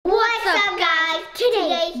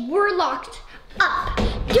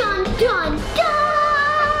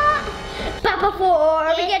before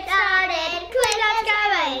we get started, click subscribe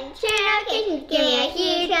button, share notifications, give me a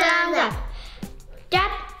huge thumbs up.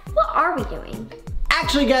 Dad, what are we doing?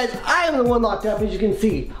 Actually, guys, I am the one locked up, as you can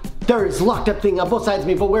see. There is locked up thing on both sides of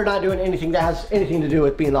me, but we're not doing anything that has anything to do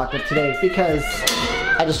with being locked up today because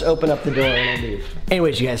I just open up the door and I leave.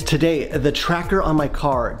 Anyways, you guys, today the tracker on my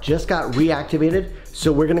car just got reactivated,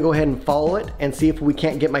 so we're gonna go ahead and follow it and see if we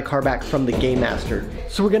can't get my car back from the Game Master.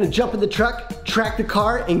 So we're gonna jump in the truck, track the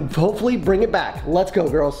car, and hopefully bring it back. Let's go,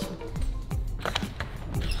 girls.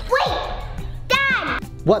 Wait, Dad!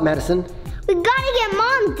 What, Madison? We gotta get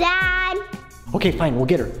Mom, Dad. Okay, fine, we'll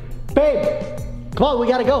get her. Babe, come on, we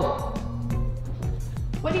gotta go.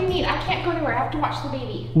 What do you mean? I can't go anywhere. I have to watch the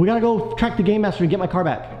baby. We gotta go track the Game Master and get my car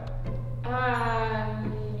back.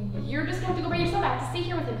 You're just gonna have to go by yourself. I have to stay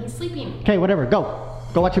here with him. He's sleeping. Okay, whatever, go.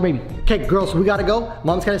 Go watch your baby. Okay, girls, we gotta go.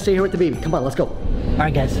 Mom's gotta stay here with the baby. Come on, let's go. All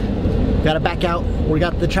right, guys, gotta back out. We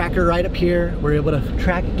got the tracker right up here. We're able to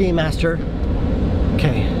track Game Master.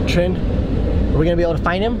 Okay, Trin, are we gonna be able to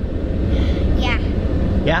find him? Yeah.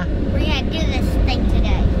 Yeah? We're gonna do this thing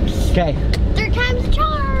today. Okay. Third time's a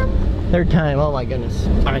charm. Third time, oh my goodness.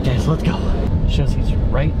 All right, guys, let's go. Shows he's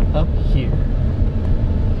right up here.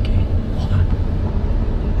 Okay, hold on.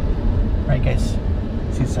 All right, guys,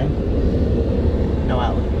 see the sign? No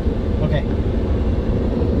outlet. Okay.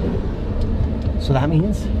 So that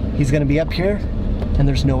means he's gonna be up here and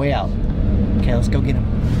there's no way out. Okay, let's go get him.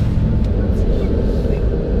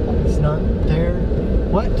 He's not there.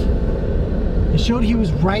 What? It showed he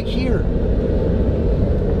was right here.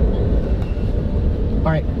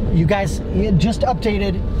 All right, you guys, he had just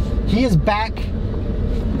updated. He is back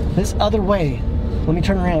this other way. Let me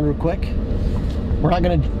turn around real quick. We're not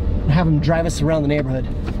gonna have him drive us around the neighborhood.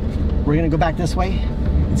 We're gonna go back this way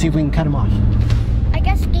and see if we can cut him off. I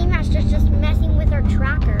guess Game Master's just messing with our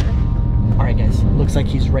tracker. All right, guys, looks like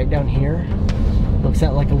he's right down here. Looks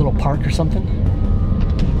at like a little park or something.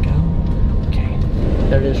 There we go. Okay,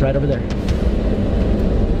 there it is right over there.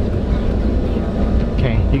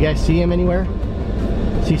 Okay, you guys see him anywhere?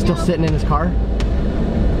 Is he still sitting in his car?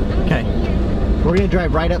 Okay. We're gonna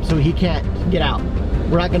drive right up so he can't get out.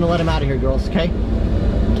 We're not gonna let him out of here, girls, okay?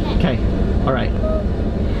 Okay. All right.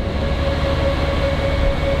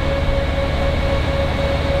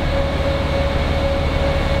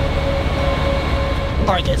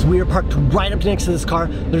 All right, guys, we are parked right up next to this car.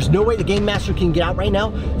 There's no way the Game Master can get out right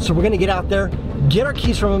now, so we're gonna get out there, get our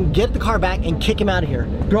keys from him, get the car back, and kick him out of here.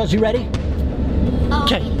 Girls, you ready?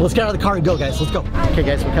 Okay, let's get out of the car and go, guys. Let's go. Okay,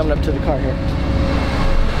 guys, we're coming up to the car here.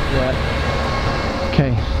 Yeah.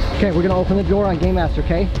 Okay. Okay, we're gonna open the door on Game Master,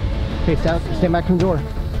 okay? Okay, stand back from the door.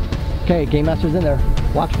 Okay, Game Master's in there.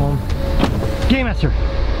 Watch for him. Game Master!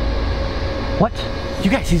 What? You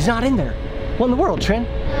guys, he's not in there. What in the world, Trin?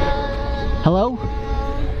 Hello?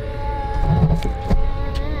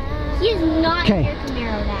 He is not Okay. in your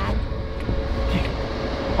Camaro, Dad. Okay.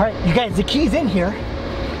 All right, you guys, the key's in here.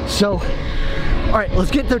 So, all right, let's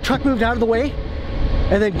get the truck moved out of the way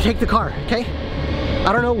and then take the car, okay?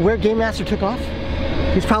 I don't know where Game Master took off.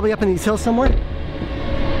 He's probably up in these hills somewhere.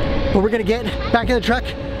 But we're gonna get back in the truck,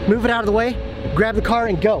 move it out of the way, grab the car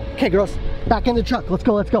and go. Okay, girls, back in the truck. Let's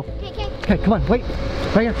go, let's go. Okay. Okay, come on, wait,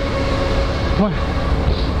 right here. Come on,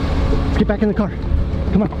 let's get back in the car.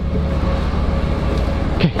 Come on.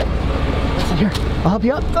 Okay, listen here, I'll help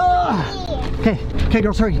you up. Okay, okay,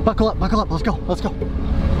 girls, hurry, buckle up, let's go, let's go. All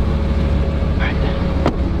right,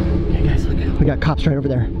 okay, guys, look, we got cops right over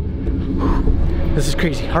there. This is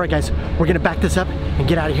crazy. All right, guys, we're gonna back this up and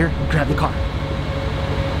get out of here and grab the car.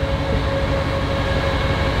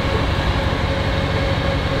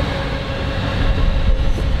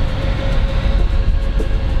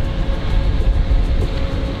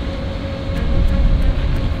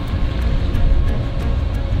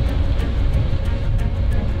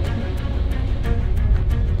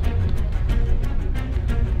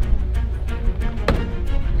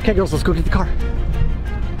 Okay, girls, let's go get the car.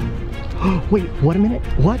 Wait, what a minute.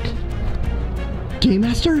 What? Game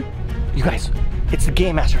Master? You guys, it's the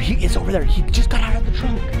Game Master. He is over there. He just got out of the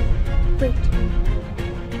trunk. Wait.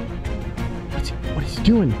 What is he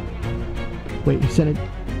doing? Wait, he said it.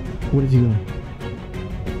 What is he doing?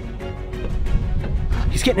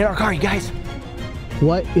 He's getting in our car, you guys.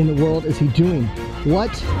 What in the world is he doing?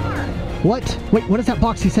 What? What? Wait, what is that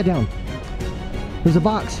box he set down? There's a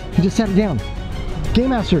box. He just set it down. Game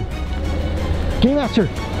Master. Game Master.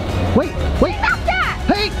 Wait, wait. Stop that!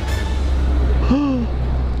 Hey!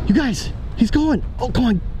 You guys, he's going. Oh, come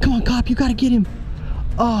on, cop. You gotta get him.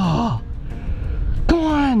 Oh, come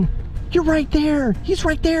on. You're right there. He's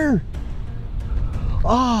right there.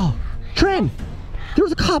 Oh, Trin, there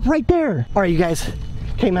was a cop right there. All right, you guys.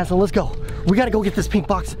 Okay, Madison, let's go. we gotta go get this pink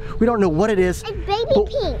box. We don't know what it is. It's baby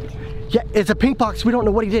pink. Yeah, it's a pink box. We don't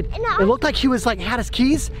know what he did. No. It looked like he was like had his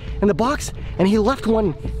keys in the box and he left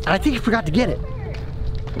one and I think he forgot to get it.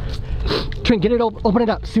 Trin, get it, open it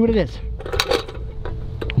up, see what it is.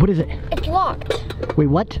 What is it? It's locked. Wait,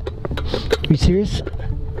 what? Are you serious?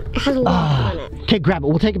 It has a lock on it. Okay, grab it.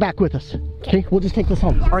 We'll take it back with us. Okay, we'll just take this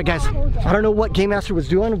home. All right, guys. I don't know what Game Master was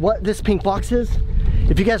doing, what this pink box is.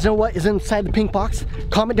 If you guys know what is inside the pink box,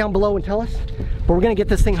 comment down below and tell us. But we're gonna get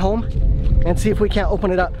this thing home and see if we can't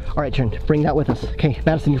open it up. All right, Trin, bring that with us. Okay,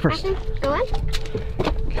 Madison, you first. Go on.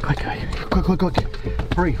 Okay, quick.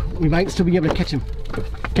 Hurry, we might still be able to catch him.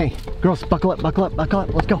 Okay, girls, buckle up, let's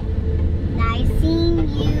go. Nice seeing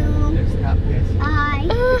you. There's the cop, guys. Hi.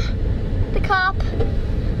 The cop.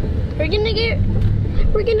 We're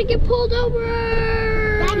gonna get pulled over.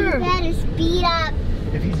 Daddy better speed up.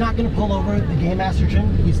 If he's not gonna pull over the Game Master,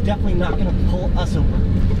 Trin, he's definitely not gonna pull us over.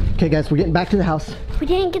 Okay, guys, we're getting back to the house. We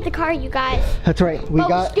didn't get the car, you guys. That's right. We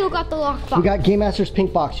still got the lockbox. We got Game Master's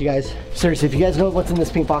pink box, you guys. Seriously, if you guys know what's in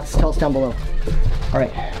this pink box, tell us down below. All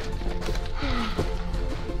right.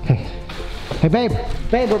 Okay. Hey, babe,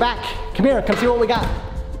 we're back. Come here, come see what we got.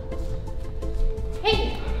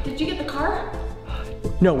 Hey, did you get the car?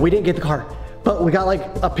 No, we didn't get the car, but we got like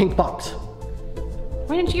a pink box.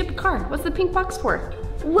 Why didn't you get the car? What's the pink box for?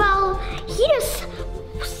 Well, he just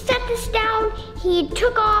set this down, he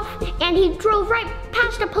took off, and he drove right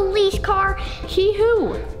past a police car. He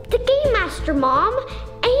who? The Game Master, Mom.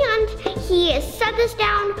 And he set this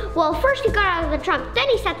down, well, first he got out of the trunk, then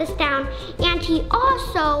he set this down, and he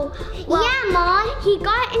also, well, yeah, Mom, he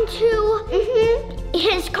got into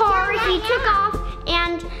his car, he took off,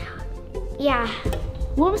 and yeah.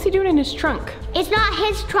 What was he doing in his trunk? It's not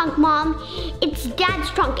his trunk, Mom. It's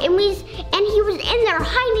Dad's trunk, and he was in there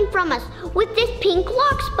hiding from us with this pink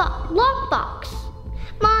lockbox.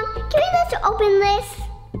 Mom, can we let's open this?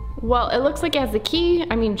 Well, it looks like it has a key.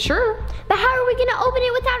 I mean, sure. But how are we gonna open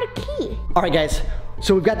it without a key? All right, guys.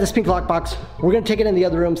 So we've got this pink lockbox. We're gonna take it in the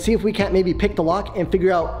other room, see if we can't maybe pick the lock and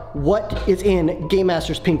figure out what is in Game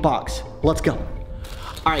Master's pink box. Let's go.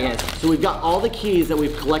 All right, guys, so we've got all the keys that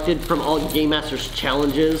we've collected from all Game Master's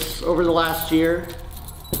challenges over the last year.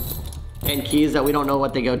 And keys that we don't know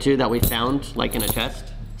what they go to that we found, like in a chest.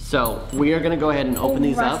 So we are gonna go ahead and open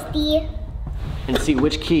these up and see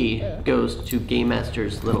which key goes to Game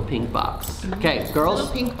Master's little pink box. Okay, girls.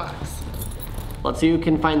 Little pink box. Let's see who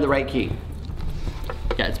can find the right key.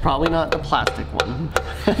 Yeah, it's probably not the plastic one.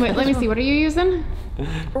 Wait, let me see, what are you using?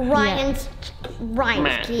 Ryan's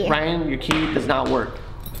key. Ryan, your key does not work.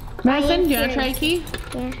 Madison, do you wanna try a key?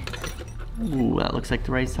 Yeah. Ooh, that looks like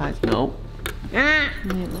the right size. Nope. Ah.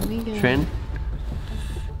 Wait, let me get Trin?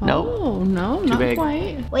 Nope. Oh, no, not big.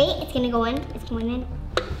 quite. Wait, it's gonna go in. It's going in.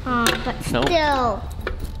 But Nope. still.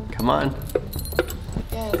 Come on.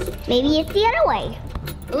 Maybe it's the other way.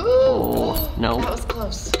 Ooh, Oh, no. that was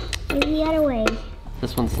close. Maybe the other way.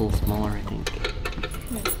 This one's a little smaller, I think.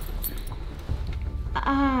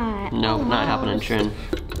 No, not happening, Trin.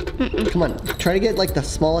 Come on, try to get like the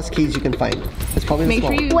smallest keys you can find. It's probably the Make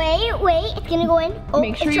sure smallest. you Wait, it's gonna go in. Oh,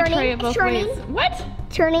 make sure it's you turning, try it both ways. It's What?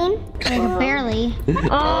 turning. Barely. Oh.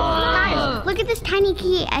 Guys, look at this tiny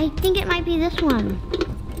key. I think it might be this one.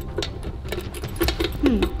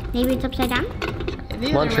 Maybe it's upside down?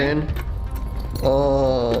 Come on, Trin.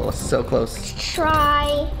 Oh, so close. Let's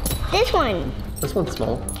try this one. This one's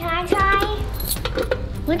small. Can I try?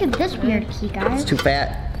 Look at this weird key, It's guys. too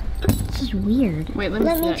fat. This is weird. Wait, let me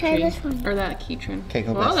see that try key. this one. Or that key, Trin. Okay,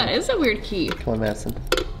 go, Well, Madison. that is a weird key. Come on, Madison.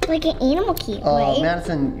 It's like an animal key. Oh, Wait.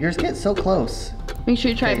 Madison, yours gets so close. Make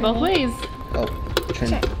sure you try it both ways. Oh,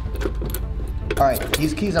 Trin. All right,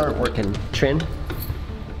 these keys aren't working. Trin,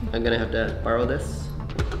 I'm gonna have to borrow this.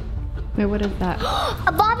 Wait, what is that?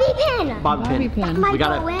 A bobby pin. Bobby pin. Might We go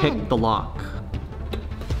gotta in. pick the lock.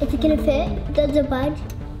 Is it gonna fit? Does it budge?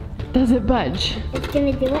 Does it budge? It's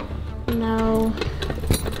gonna do it? No.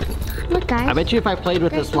 Look, guys. I bet you if I played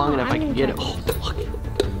with this long enough, I I'm could gonna get it. Oh, look.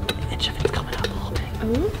 The edge of it's coming up a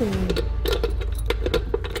little bit.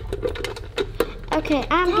 Ooh. Okay,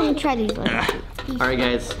 I'm gonna try these ones. All right,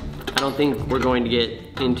 guys. I don't think we're going to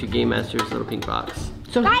get into Game Master's little pink box.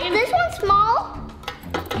 So Guys, this one's small.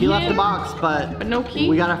 He left the box, but no key?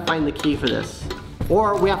 we gotta find the key for this.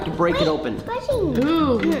 Or we have to break it open. Budging.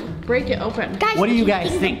 Ooh, break it open. Guys, What do you guys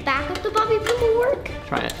think? The back of the bobby pin will work?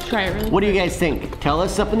 Try it. Try it really What do you guys think? Tell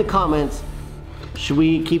us up in the comments. Should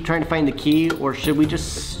we keep trying to find the key, or should we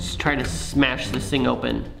just try to smash this thing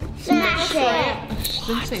open? Smash it.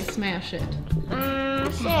 Didn't say smash it.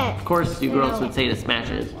 Shit. Of course, you girls would say to smash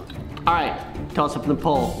it. All right, tell us up in the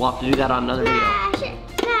poll. We'll have to do that on another video. Smash it.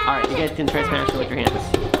 All right, you guys can try smashing with your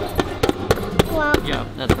hands. Well. Yeah,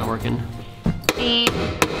 that's not working. Dad,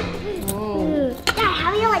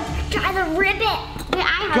 how do you like try to rip it? Wait, I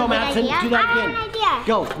have Go, a good Madison, idea. do that I have again. an idea.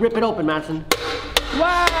 Go, rip it open, Madison.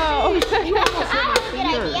 Wow. I have a good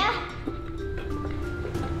idea.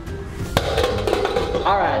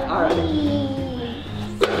 All right.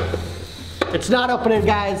 It's not opening,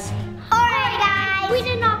 guys. Alright guys, we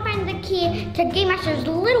did not find the key to Game Master's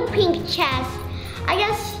little pink chest. I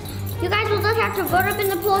guess you guys will just have to vote up in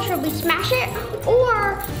the poll. Should we smash it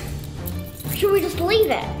or should we just leave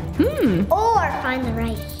it? Or find the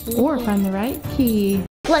right key. Or find the right key.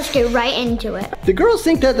 Let's get right into it. The girls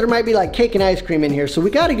think that there might be like cake and ice cream in here, so we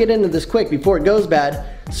gotta get into this quick before it goes bad.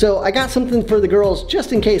 So I got something for the girls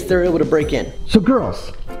just in case they're able to break in. So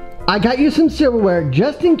girls, I got you some silverware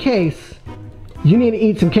just in case you need to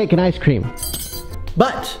eat some cake and ice cream.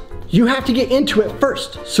 But you have to get into it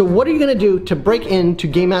first. So what are you gonna do to break into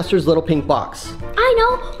Game Master's little pink box? I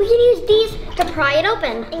know, we can use these to pry it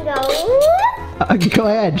open. And go. Go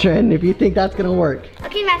ahead, Trin, if you think that's gonna work.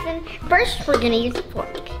 Okay, Madison, first we're gonna use a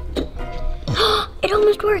fork. It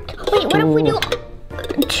almost worked. Wait, what if we do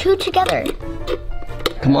two together?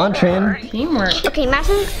 Come on, Trin. Teamwork. Okay,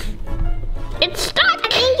 Madison, it's stuck. I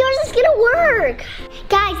think yours is gonna work.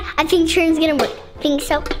 Guys, I think Trin's gonna work. Think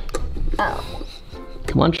so? Oh.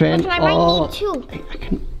 Come on, Trin. I might need two.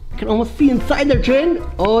 I can almost see inside there, Trin.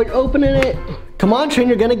 Oh, you're opening it. Come on, Trin,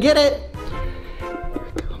 you're gonna get it.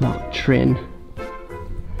 Come on, Trin.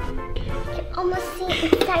 Almost see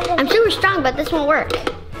inside. I'm super strong, but this won't work.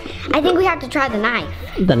 I think we have to try the knife.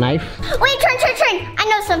 The knife? Wait, Trin. I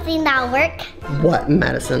know something that'll work. What,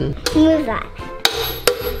 Madison? Move that.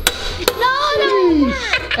 No.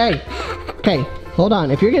 Hey, okay, hold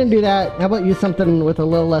on. If you're gonna do that, how about use something with a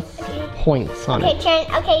little less points on Okay, it? Trin,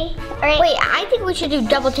 okay. All right. Wait, I think we should do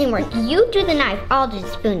double teamwork. You do the knife, I'll do the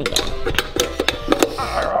spoon again.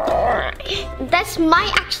 This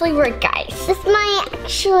might actually work, guys. This might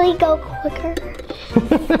actually go quicker.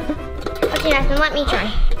 Okay, Nathan, let me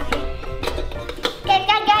try.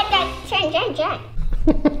 Okay.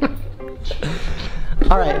 Trin.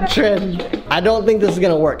 All right, Trin, I don't think this is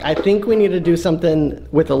gonna work. I think we need to do something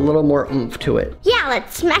with a little more oomph to it. Yeah,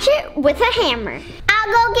 let's smash it with a hammer.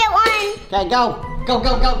 I'll go get one. Okay,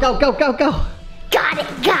 go. Go. Got it,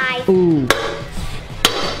 guys. Ooh.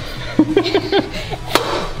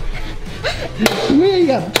 Man, you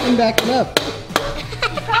got to back it up.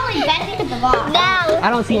 Probably bending the box. No. I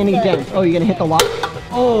don't see any dents. Oh, you're gonna hit the lock?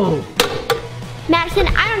 Oh. Madison,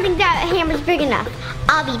 I don't think that hammer's big enough.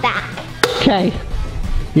 I'll be back. Okay.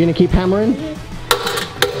 You gonna keep hammering?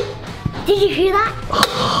 Did you hear that?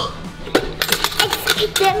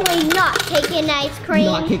 It's definitely not cake and ice cream.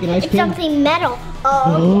 Not cake and ice cream? It's something metal.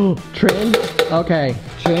 Oh, Trin? Okay,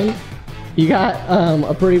 Trin, you got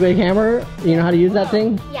a pretty big hammer. You know how to use that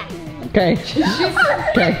thing? Yeah. Okay.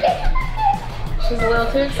 Okay. She's a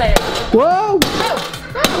little too excited. Whoa!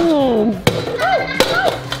 Oh.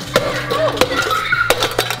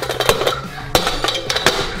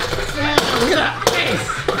 Look at that face!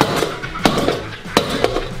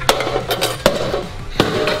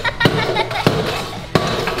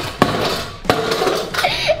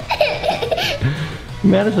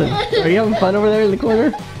 Madison, are you having fun over there in the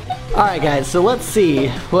corner? Alright guys, so let's see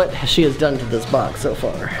what she has done to this box so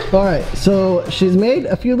far. Alright, so she's made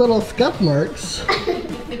a few little scuff marks.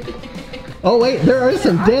 Oh wait, there are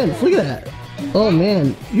some dents, look at that. Oh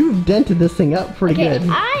man, you've dented this thing up pretty good.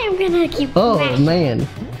 I am gonna keep Oh smashing. man,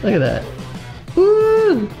 look at that.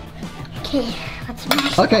 Woo! Okay, let's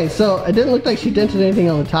smash. Okay, so it didn't look like she dented anything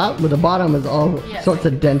on the top, but the bottom is all sorts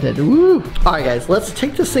of dented. Woo! Alright guys, let's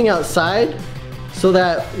take this thing outside so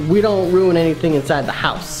that we don't ruin anything inside the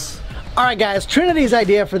house. Alright guys, Trinity's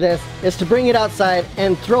idea for this is to bring it outside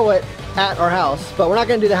and throw it at our house, but we're not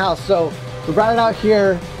gonna do the house, so we brought it out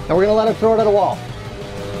here and we're gonna let her throw it at a wall.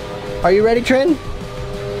 Are you ready, Trin?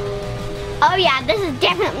 Oh yeah, this is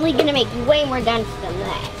definitely gonna make way more dents than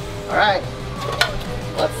this. Alright,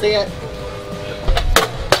 let's see it.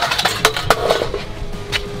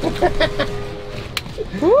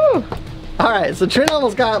 Woo! Alright, so Trin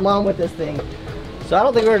almost got Mom with this thing. So I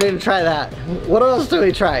don't think we're going to try that. What else do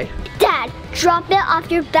we try? Dad, drop it off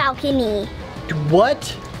your balcony.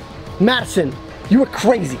 What? Madison, you are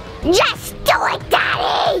crazy. Just do it,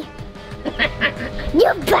 Daddy!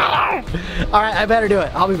 You better! Alright, I better do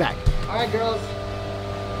it. I'll be back. Alright, girls.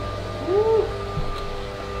 Woo.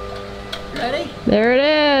 Ready? There it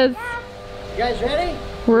is. You guys ready?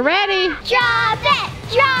 We're ready. Drop it!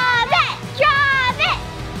 Drop it! Drop it!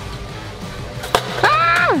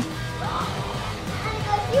 Ah!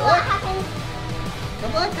 Let's see what happens.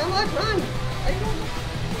 Come on, run.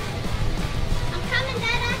 I'm coming,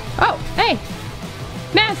 Dada. Oh, hey.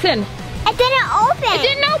 Madison, It didn't open. it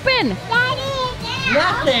didn't open. Daddy, it didn't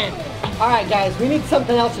Nothing. All right, guys, we need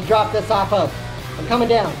something else to drop this off of. I'm coming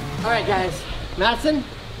down. All right, guys. Madison,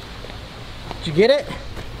 did you get it?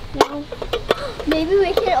 No. Maybe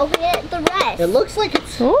we should open it the rest. It looks like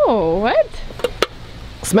it's Oh, what?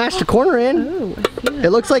 smashed the corner in. Ooh, It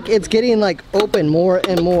looks like it's getting like open more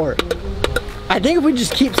and more. I think if we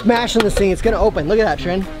just keep smashing this thing, it's gonna open. Look at that,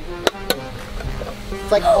 Trin.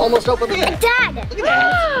 It's like almost open. Look at that. Dad! Look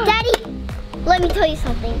at that. Daddy, let me tell you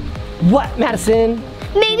something. What, Madison?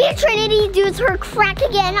 Maybe if Trinity does her crack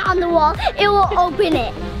again on the wall, it will open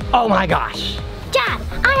it. Oh my gosh. Dad,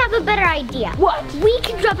 I have a better idea. What? We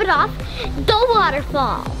can drop it off the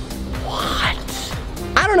waterfall. What?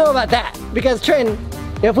 I don't know about that because Trin,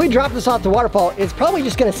 if we drop this off the waterfall, it's probably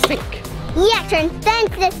just gonna sink. Yeah, Trin, then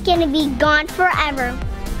it's gonna be gone forever.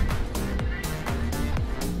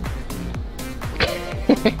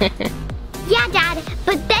 Yeah, Dad,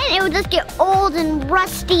 but then it will just get old and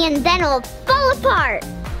rusty and then it'll fall apart.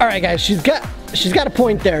 All right, guys, she's got a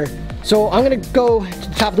point there. So I'm gonna go to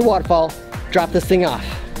the top of the waterfall, drop this thing off.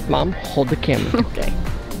 Mom, hold the camera. Okay.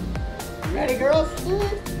 You ready, girls?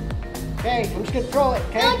 Okay, I'm just gonna throw it,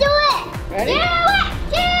 okay? Go do it! Ready? Do it!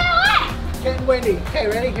 Do it! It's getting windy. Okay,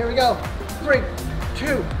 ready? Here we go. 3,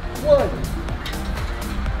 2, 1.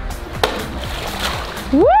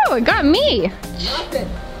 Woo, it got me. Nothing.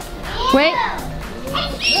 Wait,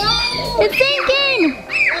 No! it's sinking.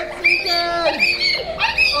 That's sinking!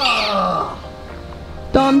 Oh.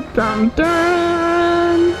 Dun, dun,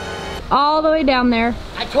 dun. All the way down there.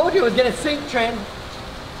 I told you it was gonna sink, Trin.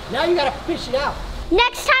 Now you gotta fish it out.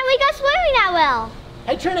 Next time we go swimming, I will.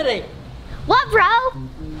 Hey, Trinity, What, bro?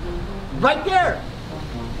 right there.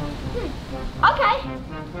 Okay.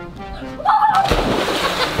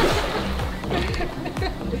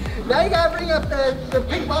 Now you gotta bring up the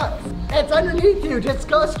big box. It's underneath you. Just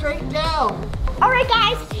go straight down. All right,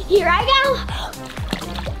 guys, here I go.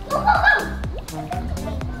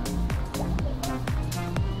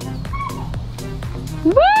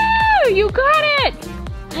 Woo, you got it.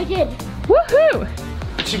 I did. Woohoo.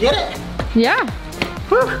 Did you get it? Yeah.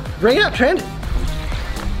 Whew. Bring it up, Trin.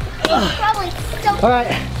 Probably so. All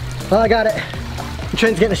right. Well, I got it.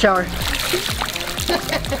 Trin's getting a shower.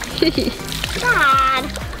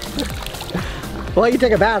 Dad. Well, you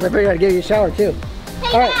take a bath. I figured I'd give you a shower too.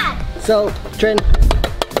 Hey, All right. Dad. So, Trin,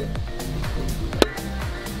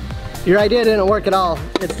 your idea didn't work at all.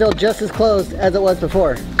 It's still just as closed as it was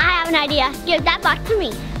before. I have an idea. Give that box to me.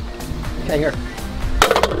 Okay, here.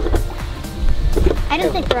 I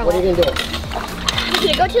didn't think throw What are you it. gonna do? I'm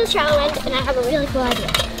gonna go to the shower lens, and I have a really cool idea.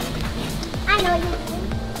 I know what you're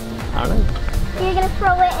doing. I don't know. You're gonna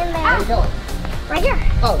throw it in How do you there. kill it? Right here.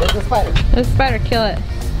 Oh, there's a spider. The spider, kill it.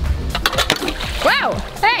 Wow,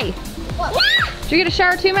 hey. What? Did you get a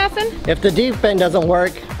shower too, Madison? If the deep end doesn't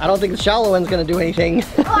work, I don't think the shallow end's gonna do anything.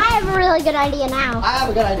 Oh, I have a really good idea now. I have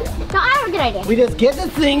a good idea. No, I have a good idea. We just get this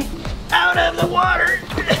thing out of the water.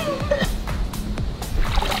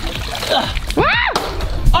 Wow.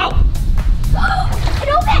 Oh! It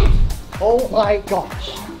opened! Oh my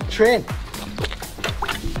gosh. Trin.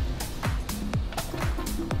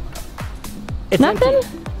 It's Nothing? empty.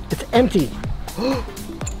 It's empty.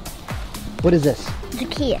 What is this? The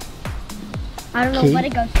key. I don't know Key? what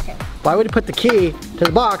it goes to. Why would you put the key to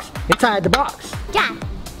the box inside the box? Dad,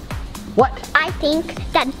 What? I think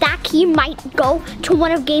that key might go to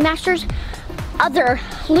one of Game Master's other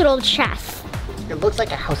little chests. It looks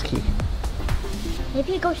like a house key.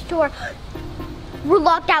 Maybe it goes to our... We're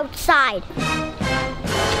locked outside.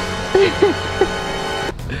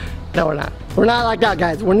 No, we're not. We're not locked out,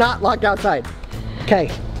 guys. We're not locked outside. Okay.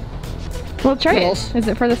 We'll try Girls. it. Is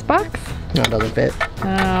it for this box? No, it doesn't fit.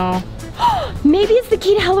 Oh. Maybe it's the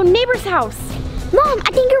key to Hello Neighbor's house. Mom,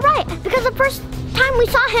 I think you're right. Because the first time we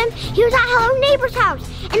saw him, he was at Hello Neighbor's house.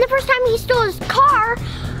 And the first time he stole his car,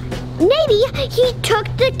 maybe he took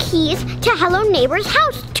the keys to Hello Neighbor's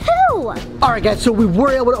house too. All right, guys, so we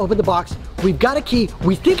were able to open the box. We've got a key.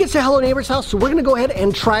 We think it's a Hello Neighbor's house, so we're gonna go ahead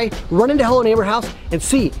and run into Hello Neighbor's house and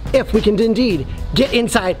see if we can indeed get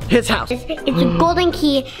inside his house. It's a golden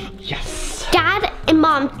key. Yes. Dad and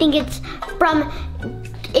Mom think it's from,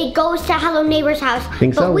 it goes to Hello Neighbor's house.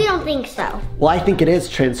 Think but so? we don't think so. Well, I think it is,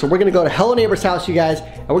 Trin. So we're gonna go to Hello Neighbor's house, you guys,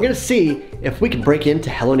 and we're gonna see if we can break into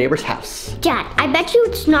Hello Neighbor's house. Dad, I bet you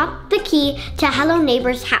it's not the key to Hello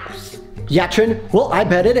Neighbor's house. Yeah, Trin? Well, I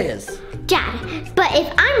bet it is. Dad, but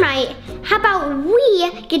if I'm right, how about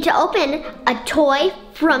we get to open a toy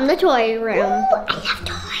from the toy room? Ooh, I love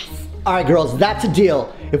toys. All right, girls, that's a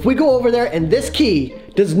deal. If we go over there and this key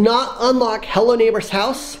does not unlock Hello Neighbor's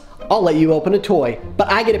house, I'll let you open a toy, but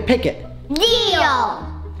I get to pick it. Deal!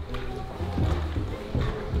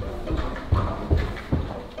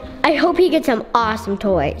 I hope he gets some awesome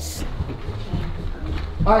toys.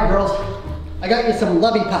 All right, girls, I got you some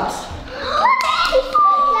lovey pups.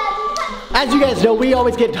 As you guys know, we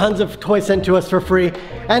always get tons of toys sent to us for free,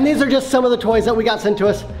 and these are just some of the toys that we got sent to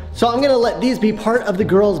us. So I'm gonna let these be part of the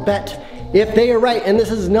girls' bet. If they are right, and this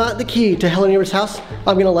is not the key to Hello Neighbor's house,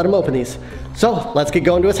 I'm gonna let them open these. So let's get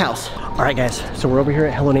going to his house. All right, guys, so we're over here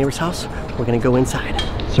at Hello Neighbor's house. We're gonna go inside.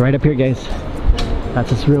 So right up here, guys, that's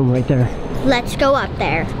this room right there. Let's go up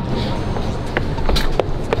there.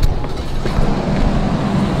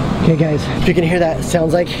 Okay, guys, if you can hear that, it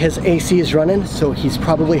sounds like his AC is running, so he's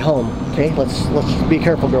probably home. Okay, let's be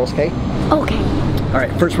careful, girls, okay? Okay. All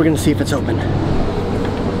right, first we're gonna see if it's open.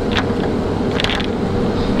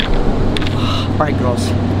 All right, girls,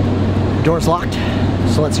 the door's locked,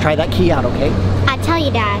 so let's try that key out, okay? I tell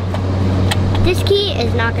you, Dad, this key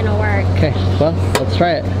is not gonna work. Okay, well, let's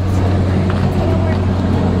try it.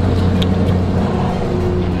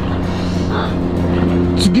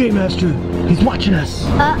 It's the Game Master. He's watching us.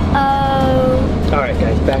 Uh-oh. All right,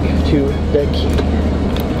 guys, back to the key.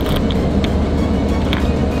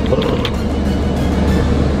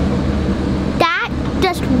 That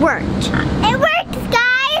just worked. It worked,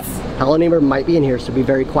 guys! Hello Neighbor might be in here, so be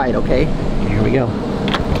very quiet, okay? Here we go.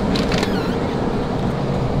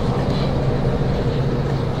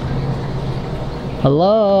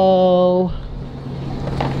 Hello?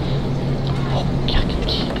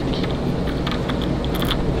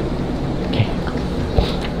 Okay.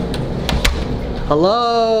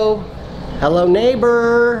 Hello? Hello,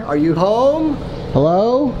 neighbor. Are you home?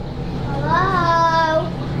 Hello? Hello?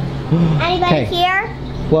 Anybody Okay. here?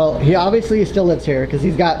 Well, he obviously still lives here because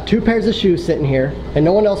he's got 2 pairs of shoes sitting here, and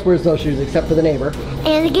no one else wears those shoes except for the neighbor.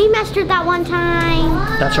 And the Game Master that one time.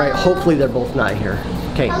 That's right. Hopefully they're both not here.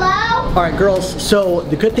 Okay. Hello? All right, girls. So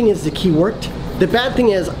the good thing is the key worked. The bad thing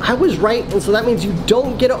is I was right, and so that means you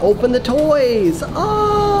don't get to open the toys.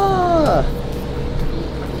 Ah.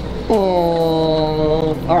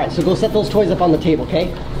 Oh. All right. So go set those toys up on the table,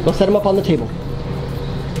 okay? Go set them up on the table.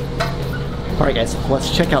 All right, guys. Let's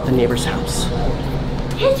check out the neighbor's house.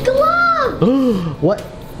 His glove! What?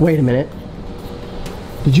 Wait a minute.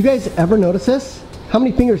 Did you guys ever notice this? How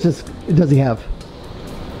many fingers does he have?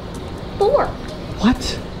 4.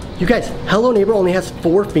 What? You guys, Hello Neighbor only has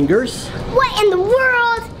 4 fingers? What in the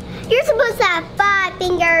world? You're supposed to have 5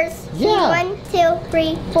 fingers. Yeah. 1, 2,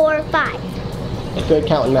 3, 4, 5. Good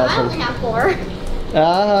counting, I Madison. only have 4.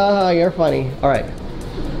 Ah, you're funny. All right.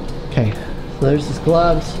 Okay, so there's his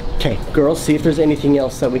gloves. Okay, girls, see if there's anything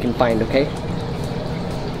else that we can find, okay?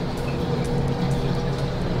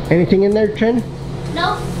 Anything in there, Trin?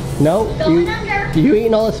 Nope. No? Going under. You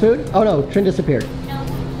eating all this food? Oh no, Trin disappeared. No.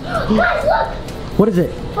 Guys, look! What is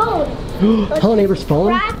it? Phone. Hello Neighbor's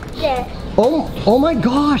phone? Cracked it. Oh my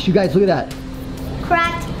gosh, you guys, look at that.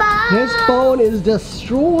 Cracked phone. His phone is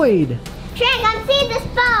destroyed. Trey, come see this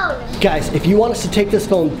phone. Guys, if you want us to take this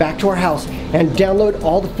phone back to our house and download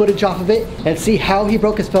all the footage off of it and see how he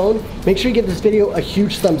broke his phone, make sure you give this video a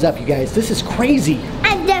huge thumbs up, you guys. This is crazy.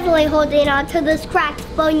 I'm definitely holding on to this cracked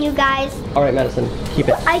phone, you guys. All right, Madison, keep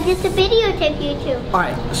it. I just videotaped you too. All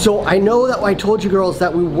right, so I know that I told you girls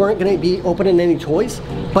that we weren't gonna be opening any toys,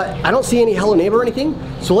 but I don't see any Hello Neighbor or anything.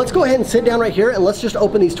 So let's go ahead and sit down right here and let's just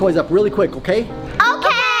open these toys up really quick, okay?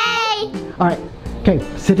 Okay. All right, okay,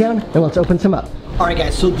 sit down and let's open some up. All right,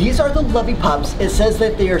 guys, so these are the Lovey Pups. It says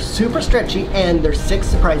that they are super stretchy and there's 6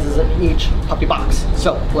 surprises in each puppy box.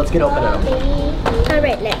 So let's get opening them. All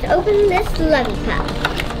right, let's open this Lovey Pup.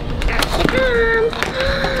 Out she comes.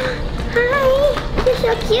 Hi, you're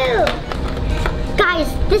so cute. Guys,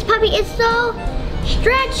 this puppy is so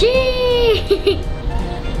stretchy.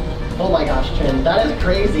 Oh my gosh, Trin, that is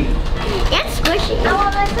crazy. It's squishy. I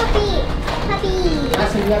want my puppy. Puppy.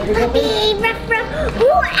 Madison, you have your puppy? Puppy, ruff, ruff.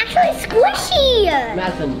 Ooh, actually squishy.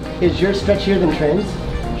 Madison, is yours stretchier than Trin's?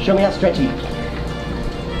 Show me how stretchy.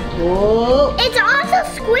 Whoa. It's also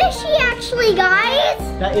squishy, actually, guys.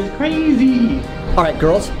 That is crazy. All right,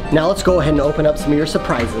 girls, now let's go ahead and open up some of your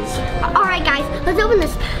surprises. All right, guys, let's open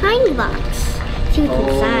this tiny box. See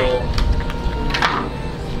what's inside.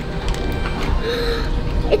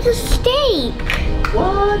 It's a steak.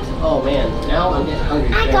 What? Oh man, now I'm getting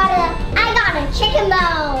hungry. I got a chicken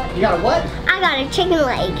bone. You got a what? I got a chicken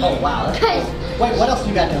leg. Oh wow, that's cool. Wait, what else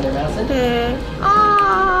you got down there, Madison?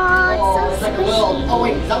 Oh, it's so like a squishy. little, oh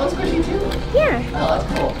wait, is that one squishy too? Yeah. Oh, that's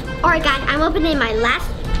cool. All right, guys, I'm opening my last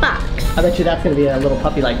box. I bet you that's gonna be a little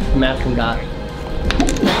puppy like Madison got.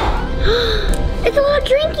 It's a little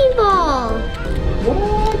drinking bowl.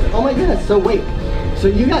 What? Oh my goodness, so wait. So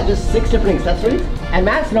you got just 6 different accessories? And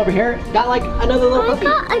Madison over here got like another little puppy.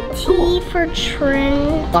 I got a T for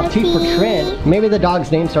Trin. A T for Trin. Maybe the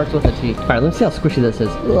dog's name starts with a T. All right, let's see how squishy this is.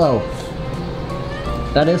 Whoa.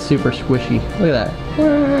 That is super squishy. Look at that.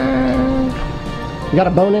 You got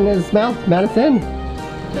a bone in his mouth, Madison?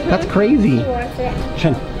 That's crazy. He wants it.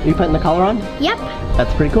 Trin, are you putting the collar on? Yep.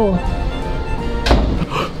 That's pretty cool.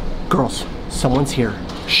 Girls, someone's here.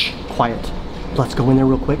 Shh, quiet. Let's go in there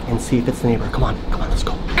real quick and see if it's the neighbor. Come on, let's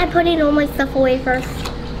go. I'm putting all my stuff away first.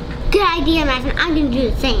 Good idea, Madison. I'm gonna do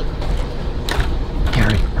the same. Okay,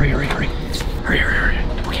 hurry. Hurry.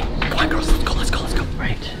 Okay, come on, girls, let's go.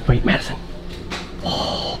 Right, wait, Madison.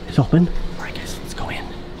 Oh, it's open. All right, guys, let's go in.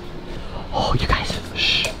 Oh, you guys,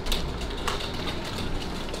 shh.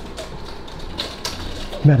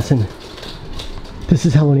 Madison, this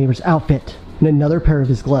is Hello Neighbor's outfit and another pair of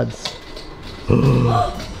his gloves.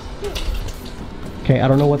 Okay, I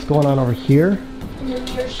don't know what's going on over here. And the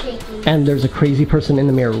mirror's shaking. And there's a crazy person in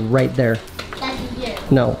the mirror right there. That's you.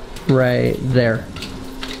 No, right there.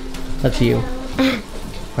 That's you.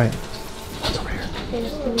 Right. What's over here?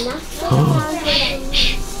 There's nothing.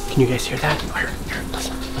 Shh. Can you guys hear that? Here,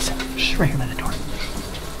 listen. Shh, right here by the door.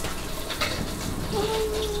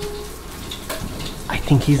 I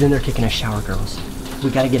think he's in there taking a shower, girls.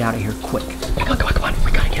 We gotta get out of here quick. Come on.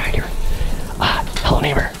 We gotta get out of here. Hello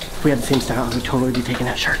neighbor. If we had the same style, we'd totally be taking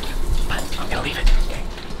that shirt. But I'm gonna leave it.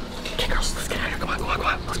 Okay, girls, let's get out of here. Come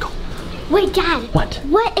on. Let's go. Wait, Dad. What?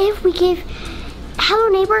 What if we give Hello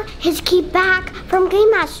Neighbor his key back from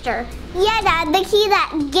Game Master? Yeah, Dad, the key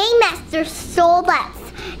that Game Master stole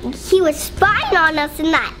us. He was spying on us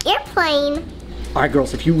in that airplane. All right,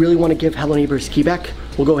 girls, if you really want to give Hello Neighbor his key back,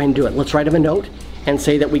 we'll go ahead and do it. Let's write him a note and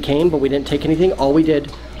say that we came, but we didn't take anything. All we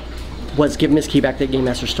did was give him his key back that Game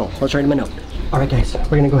Master stole. Let's write him a note. All right, guys,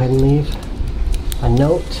 we're gonna go ahead and leave a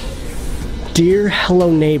note. Dear Hello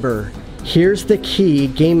Neighbor, here's the key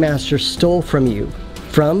Game Master stole from you,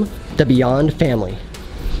 from the Beyond family.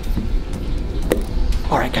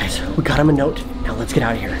 All right, guys, we got him a note. Now let's get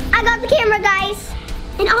out of here. I got the camera, guys.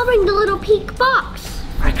 And I'll bring the little pink box.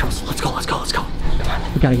 All right, girls, let's go. Come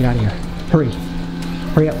on, we gotta get out of here.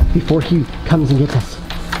 Hurry up before he comes and gets us.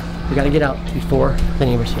 We gotta get out before the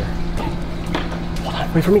neighbor's here. Hold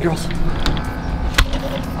on, wait for me, girls.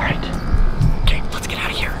 All right, okay, let's get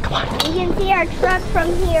out of here. Come on. You can see our truck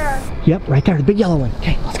from here. Yep, right there, the big yellow one.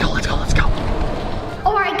 Okay, let's go.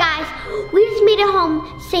 All right, guys, we just made it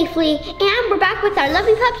home safely, and we're back with our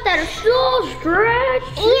lovely pups that are so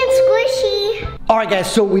stretched and squishy. All right,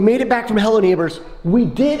 guys, so we made it back from Hello Neighbors. We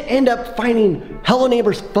did end up finding Hello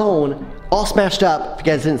Neighbor's phone all smashed up. If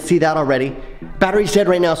you guys didn't see that already. Battery's dead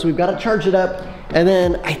right now, so we've got to charge it up. And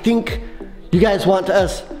then I think you guys want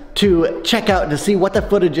us to check out to see what the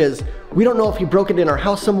footage is. We don't know if he broke it in our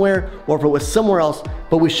house somewhere or if it was somewhere else,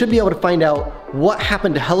 but we should be able to find out what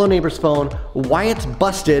happened to Hello Neighbor's phone, why it's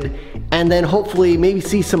busted, and then hopefully maybe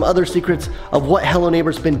see some other secrets of what Hello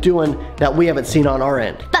Neighbor's been doing that we haven't seen on our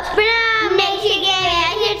end. But for now, make sure you give it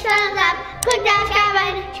a huge thumbs up, click that subscribe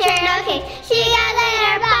button, share it, okay. See you